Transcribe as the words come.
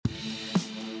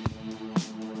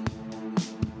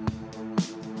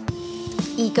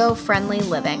eco-friendly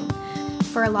living.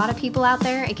 For a lot of people out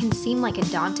there, it can seem like a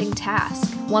daunting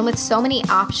task, one with so many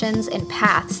options and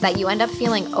paths that you end up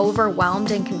feeling overwhelmed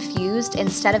and confused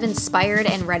instead of inspired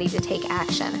and ready to take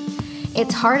action.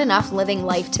 It's hard enough living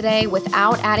life today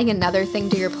without adding another thing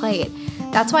to your plate.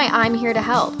 That's why I'm here to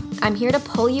help. I'm here to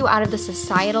pull you out of the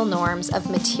societal norms of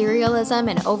materialism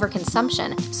and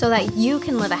overconsumption so that you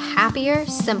can live a happier,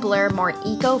 simpler, more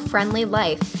eco-friendly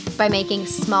life by making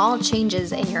small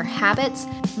changes in your habits,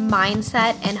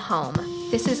 mindset, and home.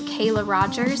 This is Kayla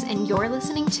Rogers, and you're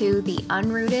listening to the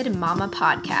Unrooted Mama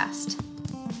Podcast.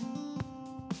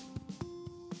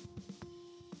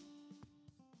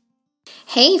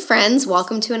 Hey friends,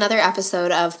 welcome to another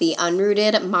episode of the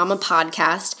Unrooted Mama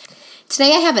Podcast.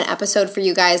 Today I have an episode for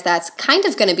you guys that's kind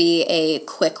of going to be a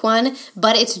quick one,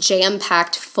 but it's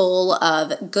jam-packed full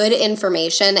of good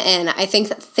information, and I think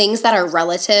that things that are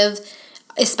relative,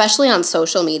 especially on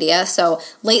social media. So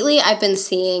lately I've been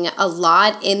seeing a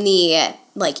lot in the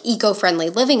eco-friendly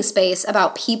living space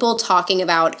about people talking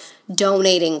about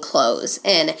donating clothes,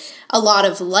 and a lot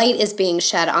of light is being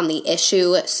shed on the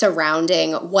issue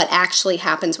surrounding what actually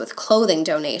happens with clothing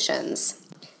donations.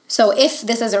 So if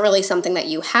this isn't really something that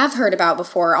you have heard about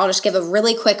before, I'll just give a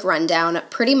really quick rundown.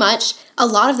 Pretty much a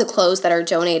lot of the clothes that are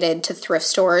donated to thrift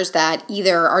stores that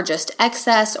either are just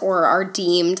excess or are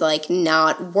deemed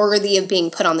not worthy of being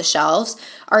put on the shelves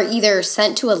are either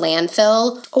sent to a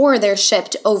landfill or they're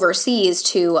shipped overseas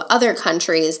to other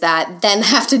countries that then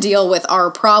have to deal with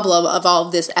our problem of all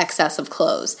of this excess of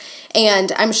clothes.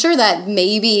 And I'm sure that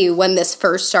maybe when this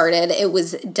first started, it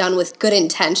was done with good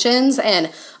intentions and,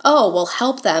 we'll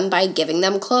help them by giving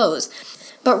them clothes.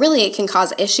 But really, it can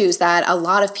cause issues that a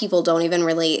lot of people don't even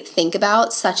really think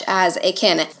about, such as it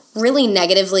can really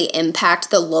negatively impact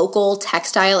the local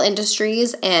textile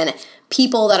industries and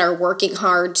people that are working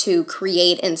hard to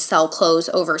create and sell clothes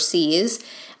overseas.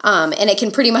 And it can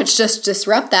pretty much just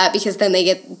disrupt that because then they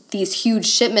get these huge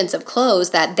shipments of clothes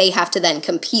that they have to then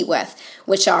compete with,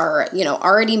 which are,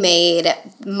 already made,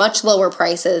 much lower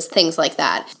prices, things like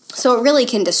that. So it really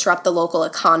can disrupt the local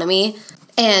economy.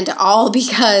 And all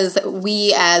because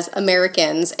we as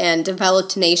Americans and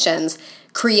developed nations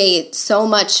create so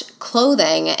much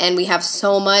clothing and we have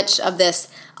so much of this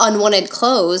unwanted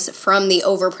clothes from the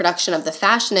overproduction of the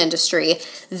fashion industry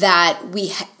that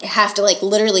we have to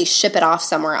literally ship it off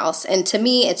somewhere else. And to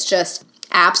me, it's just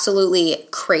absolutely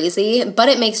crazy, but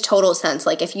it makes total sense.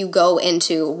 If you go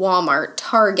into Walmart,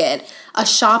 Target, a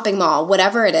shopping mall,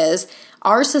 whatever it is,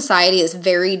 our society is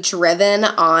very driven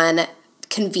on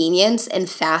convenience and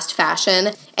fast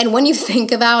fashion. And when you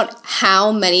think about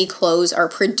how many clothes are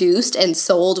produced and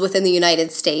sold within the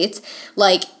United States,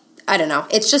 I don't know,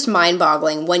 it's just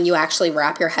mind-boggling when you actually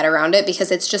wrap your head around it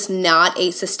because it's just not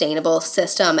a sustainable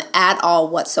system at all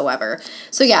whatsoever.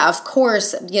 So yeah, of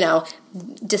course,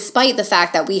 despite the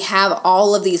fact that we have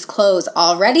all of these clothes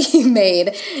already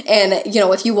made, and,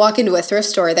 if you walk into a thrift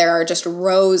store, there are just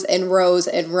rows and rows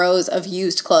and rows of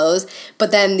used clothes,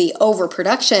 but then the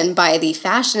overproduction by the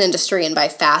fashion industry and by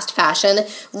fast fashion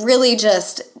really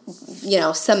just,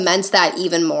 cements that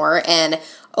even more, and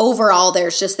overall,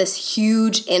 there's just this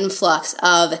huge influx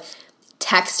of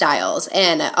textiles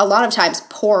and a lot of times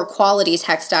poor quality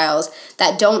textiles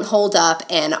that don't hold up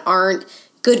and aren't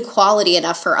good quality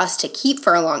enough for us to keep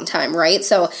for a long time, right?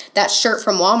 So that shirt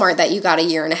from Walmart that you got a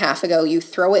year and a half ago, you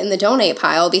throw it in the donate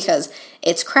pile because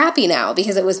it's crappy now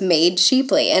because it was made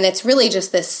cheaply. And it's really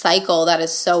just this cycle that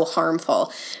is so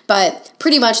harmful. But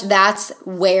pretty much that's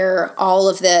where all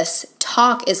of this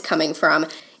talk is coming from.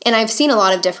 And I've seen a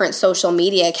lot of different social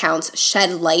media accounts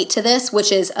shed light to this,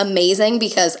 which is amazing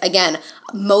because, again,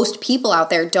 most people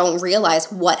out there don't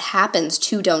realize what happens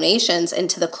to donations and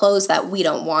to the clothes that we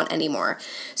don't want anymore.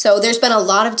 So there's been a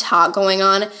lot of talk going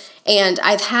on, and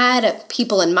I've had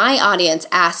people in my audience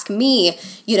ask me,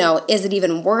 is it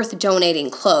even worth donating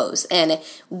clothes? And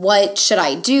what should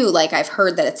I do? I've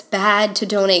heard that it's bad to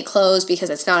donate clothes because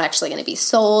it's not actually going to be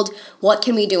sold. What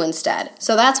can we do instead?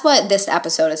 So that's what this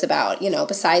episode is about,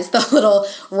 besides the little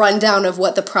rundown of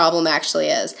what the problem actually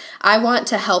is. I want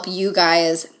to help you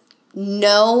guys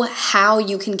know how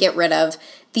you can get rid of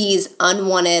these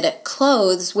unwanted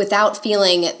clothes without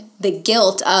feeling the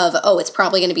guilt of, it's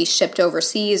probably going to be shipped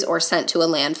overseas or sent to a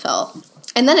landfill.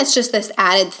 And then it's just this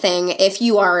added thing. If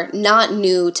you are not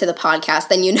new to the podcast,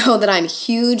 then you know that I'm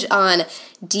huge on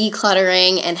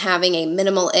decluttering and having a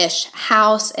minimal-ish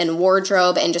house and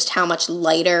wardrobe and just how much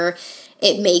lighter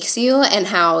it makes you and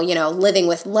how, living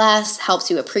with less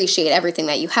helps you appreciate everything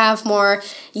that you have more,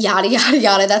 yada, yada,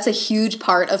 yada. That's a huge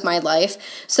part of my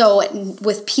life. So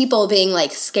with people being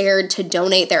like scared to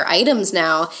donate their items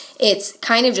now, it's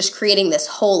kind of just creating this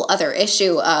whole other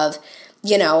issue of,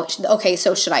 okay,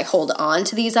 so should I hold on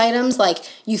to these items? Like,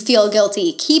 you feel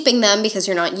guilty keeping them because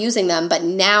you're not using them, but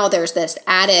now there's this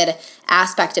added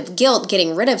aspect of guilt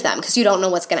getting rid of them because you don't know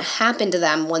what's going to happen to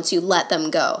them once you let them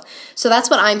go. So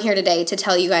that's what I'm here today to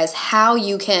tell you guys how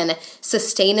you can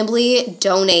sustainably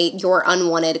donate your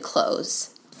unwanted clothes.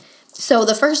 So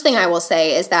the first thing I will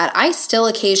say is that I still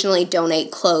occasionally donate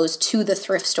clothes to the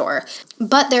thrift store,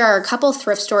 but there are a couple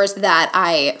thrift stores that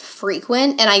I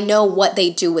frequent and I know what they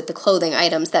do with the clothing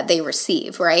items that they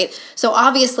receive, right? So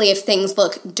obviously if things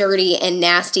look dirty and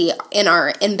nasty and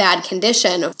are in bad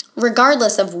condition,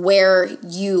 regardless of where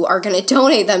you are going to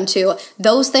donate them to,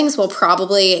 those things will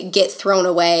probably get thrown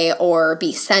away or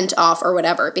be sent off or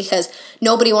whatever, because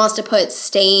nobody wants to put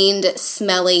stained,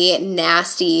 smelly,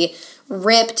 nasty,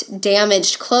 ripped,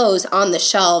 damaged clothes on the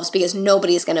shelves because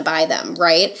nobody's going to buy them,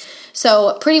 right?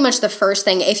 So pretty much the first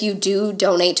thing, if you do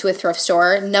donate to a thrift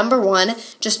store, number one,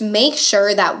 just make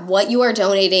sure that what you are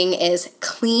donating is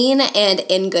clean and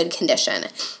in good condition.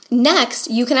 Next,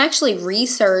 you can actually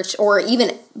research or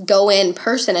even go in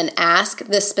person and ask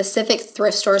the specific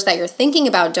thrift stores that you're thinking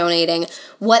about donating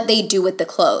what they do with the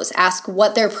clothes. Ask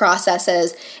what their process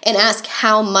is and ask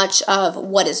how much of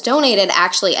what is donated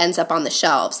actually ends up on the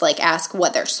shelves. Like, ask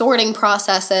what their sorting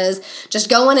process is. Just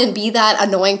go in and be that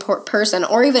annoying person,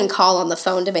 or even call on the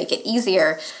phone to make it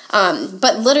easier.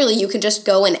 But literally, you can just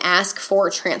go and ask for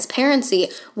transparency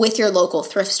with your local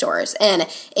thrift stores. And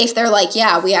if they're like,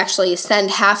 yeah, we actually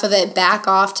send half of it back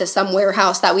off to some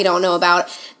warehouse that we don't know about,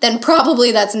 then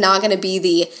probably that's not going to be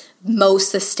the most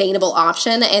sustainable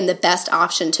option and the best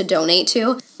option to donate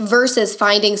to, versus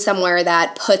finding somewhere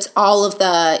that puts all of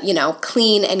the,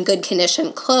 clean and good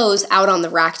condition clothes out on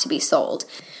the rack to be sold.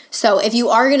 So if you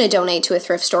are going to donate to a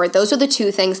thrift store, those are the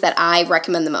two things that I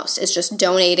recommend the most, is just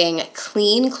donating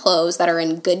clean clothes that are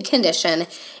in good condition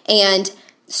and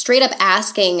straight up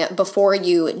asking before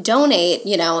you donate,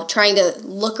 trying to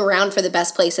look around for the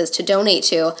best places to donate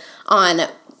to on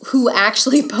who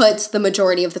actually puts the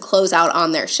majority of the clothes out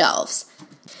on their shelves.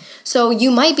 So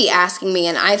you might be asking me,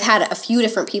 and I've had a few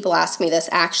different people ask me this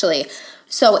actually,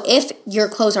 so if your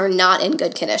clothes are not in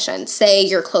good condition, say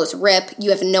your clothes rip,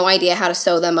 you have no idea how to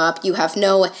sew them up, you have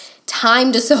no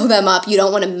time to sew them up, you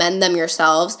don't want to mend them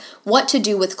yourselves, what to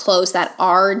do with clothes that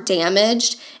are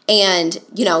damaged and,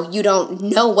 you don't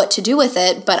know what to do with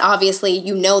it, but obviously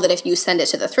you know that if you send it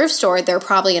to the thrift store, they're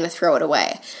probably going to throw it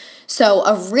away. So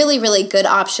a really, really good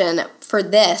option for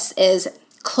this is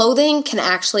clothing can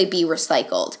actually be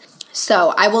recycled.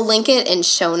 So I will link it in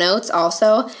show notes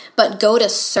also, but go to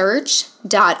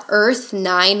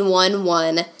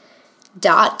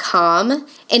search.earth911.com,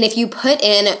 and if you put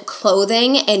in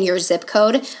clothing and your zip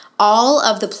code, all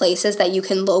of the places that you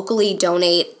can locally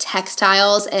donate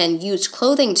textiles and used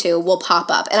clothing to will pop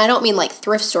up. And I don't mean like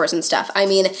thrift stores and stuff. I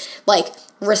mean like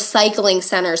recycling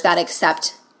centers that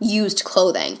accept used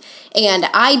clothing. And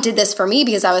I did this for me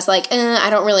because I was like, I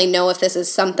don't really know if this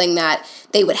is something that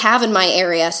they would have in my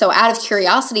area. So out of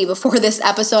curiosity, before this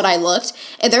episode, I looked,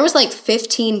 and there was like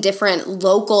 15 different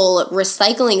local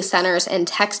recycling centers and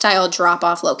textile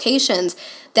drop-off locations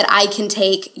that I can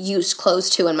take used clothes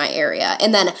to in my area.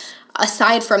 And then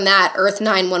aside from that, Earth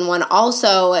 911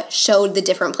 also showed the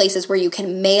different places where you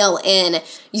can mail in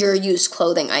your used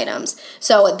clothing items.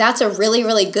 So that's a really,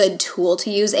 really good tool to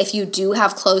use if you do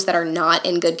have clothes that are not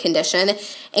in good condition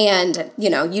and,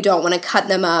 you don't want to cut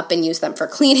them up and use them for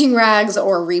cleaning rags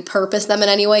or repurpose them in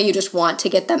any way. You just want to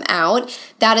get them out.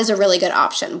 That is a really good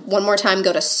option. One more time,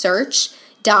 go to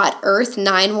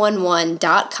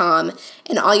search.earth911.com,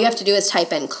 and all you have to do is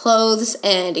type in clothes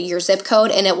and your zip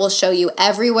code, and it will show you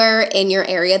everywhere in your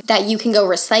area that you can go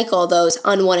recycle those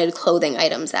unwanted clothing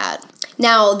items at.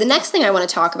 Now, the next thing I want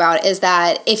to talk about is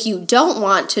that if you don't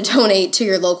want to donate to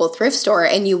your local thrift store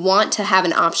and you want to have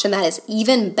an option that is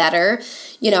even better,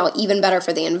 even better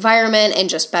for the environment and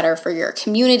just better for your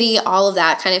community, all of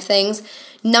that kind of things,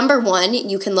 number one,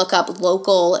 you can look up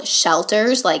local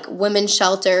shelters like women's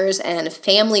shelters and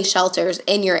family shelters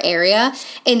in your area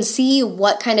and see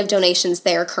what kind of donations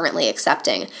they're currently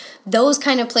accepting. Those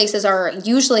kind of places are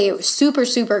usually super,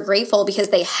 super grateful because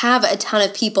they have a ton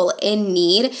of people in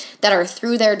need that are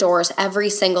through their doors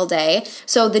every single day.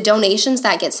 So the donations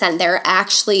that get sent, they're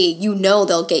actually,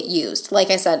 they'll get used. Like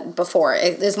I said before,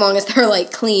 as long as they're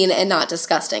like clean and not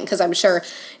disgusting, because I'm sure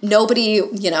nobody,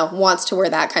 wants to wear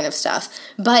that kind of stuff.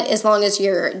 But as long as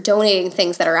you're donating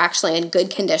things that are actually in good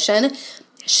condition,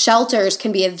 shelters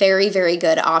can be a very, very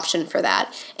good option for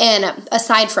that. And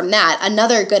aside from that,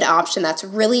 another good option that's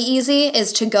really easy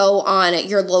is to go on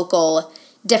your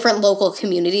different local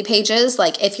community pages.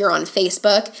 Like if you're on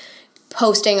Facebook,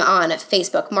 posting on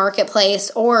Facebook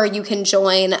Marketplace, or you can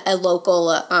join a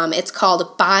local, it's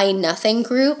called Buy Nothing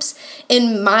groups.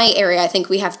 In my area, I think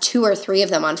we have 2 or 3 of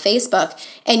them on Facebook,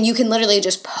 and you can literally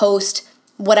just post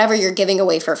whatever you're giving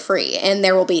away for free, and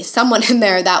there will be someone in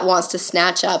there that wants to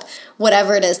snatch up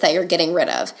whatever it is that you're getting rid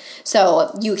of.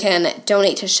 So you can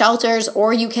donate to shelters,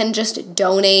 or you can just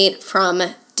donate from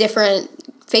different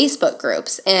Facebook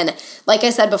groups. And like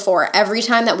I said before, every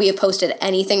time that we have posted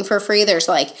anything for free, there's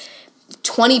like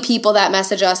 20 people that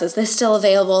message us, is this still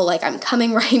available? Like, I'm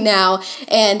coming right now.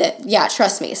 And yeah,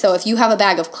 trust me. So if you have a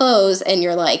bag of clothes and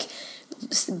you're like,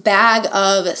 bag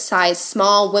of size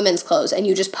small women's clothes, and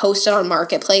you just post it on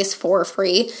Marketplace for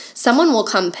free, someone will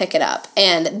come pick it up.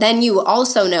 And then you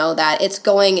also know that it's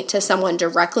going to someone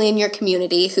directly in your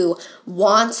community who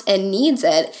wants and needs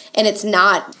it, and it's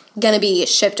not going to be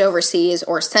shipped overseas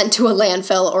or sent to a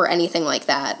landfill or anything like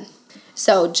that.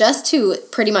 So just to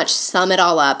pretty much sum it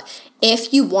all up,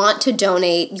 if you want to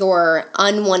donate your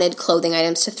unwanted clothing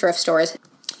items to thrift stores,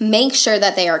 make sure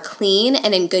that they are clean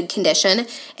and in good condition,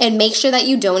 and make sure that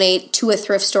you donate to a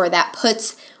thrift store that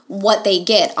puts what they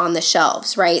get on the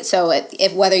shelves, right? So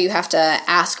if whether you have to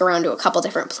ask around to a couple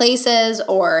different places,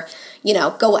 or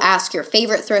go ask your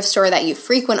favorite thrift store that you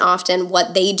frequent often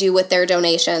what they do with their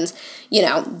donations,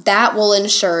 that will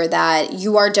ensure that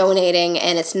you are donating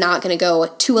and it's not going to go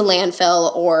to a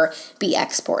landfill or be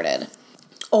exported.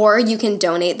 Or you can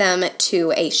donate them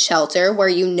to a shelter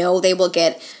where they will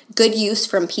get good use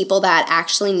from people that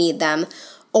actually need them.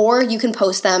 Or you can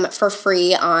post them for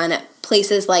free on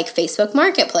places like Facebook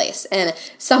Marketplace, and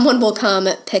someone will come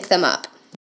pick them up.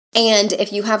 And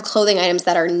if you have clothing items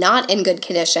that are not in good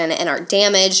condition and are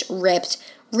damaged, ripped,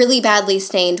 really badly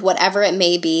stained, whatever it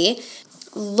may be,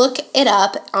 look it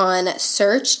up on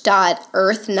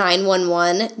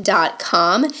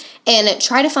search.earth911.com and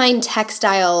try to find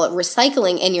textile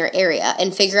recycling in your area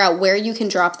and figure out where you can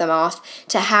drop them off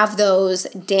to have those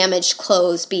damaged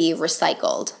clothes be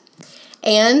recycled.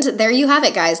 And there you have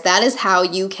it, guys. That is how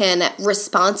you can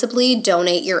responsibly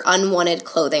donate your unwanted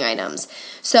clothing items.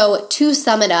 So to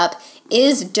sum it up,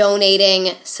 is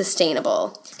donating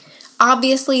sustainable?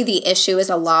 Obviously, the issue is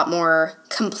a lot more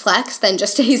complex than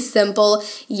just a simple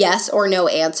yes or no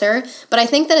answer, but I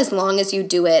think that as long as you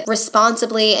do it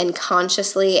responsibly and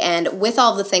consciously and with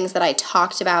all the things that I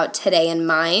talked about today in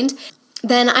mind,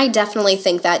 then I definitely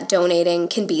think that donating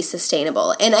can be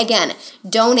sustainable. And again,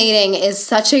 donating is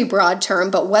such a broad term,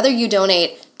 but whether you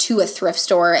donate to a thrift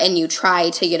store and you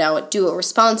try to, do it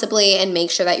responsibly and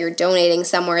make sure that you're donating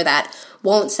somewhere that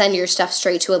won't send your stuff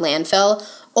straight to a landfill,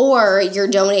 or you're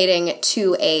donating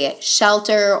to a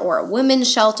shelter or a women's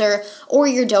shelter, or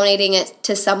you're donating it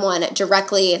to someone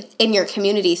directly in your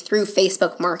community through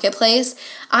Facebook Marketplace,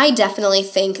 I definitely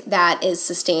think that is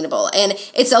sustainable. And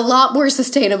it's a lot more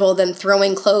sustainable than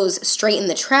throwing clothes straight in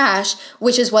the trash,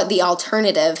 which is what the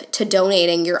alternative to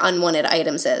donating your unwanted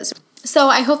items is. So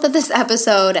I hope that this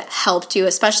episode helped you,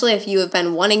 especially if you have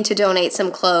been wanting to donate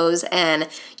some clothes and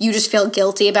you just feel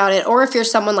guilty about it, or if you're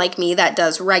someone like me that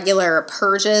does regular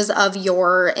purges of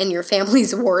your and your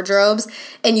family's wardrobes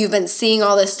and you've been seeing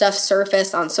all this stuff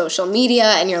surface on social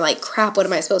media and you're like, crap, what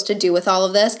am I supposed to do with all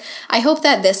of this? I hope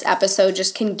that this episode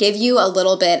just can give you a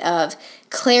little bit of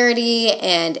clarity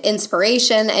and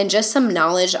inspiration and just some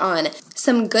knowledge on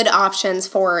some good options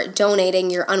for donating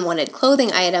your unwanted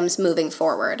clothing items moving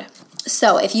forward.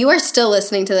 So if you are still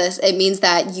listening to this, it means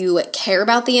that you care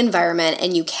about the environment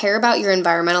and you care about your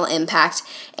environmental impact.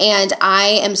 And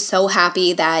I am so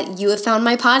happy that you have found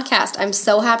my podcast. I'm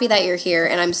so happy that you're here,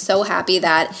 and I'm so happy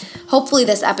that hopefully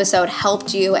this episode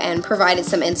helped you and provided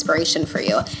some inspiration for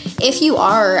you. If you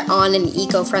are on an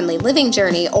eco-friendly living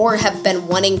journey or have been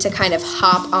wanting to kind of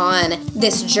hop on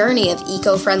this journey of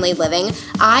eco-friendly living,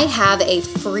 I have a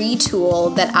free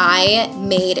tool that I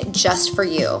made just for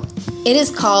you. It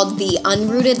is called the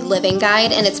Unrooted Living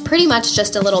Guide, and it's pretty much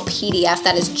just a little PDF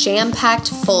that is jam-packed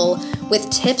full with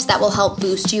tips that will help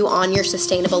boost you on your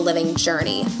sustainable living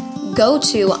journey. Go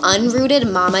to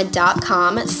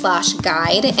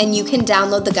unrootedmama.com/guide and you can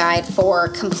download the guide for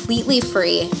completely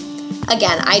free.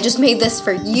 Again, I just made this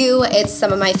for you. It's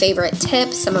some of my favorite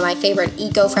tips, some of my favorite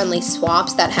eco-friendly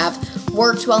swaps that have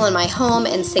worked well in my home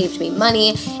and saved me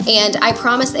money, and I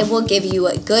promise it will give you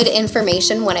good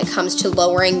information when it comes to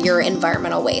lowering your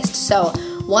environmental waste. So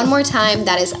one more time,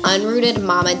 that is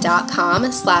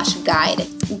unrootedmama.com/guide.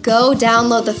 Go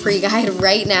download the free guide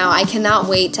right now. I cannot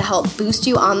wait to help boost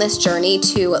you on this journey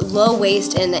to low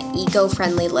waste and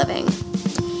eco-friendly living.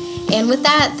 And with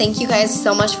that, thank you guys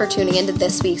so much for tuning into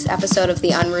this week's episode of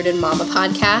the Unrooted Mama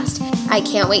podcast. I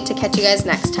can't wait to catch you guys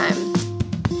next time.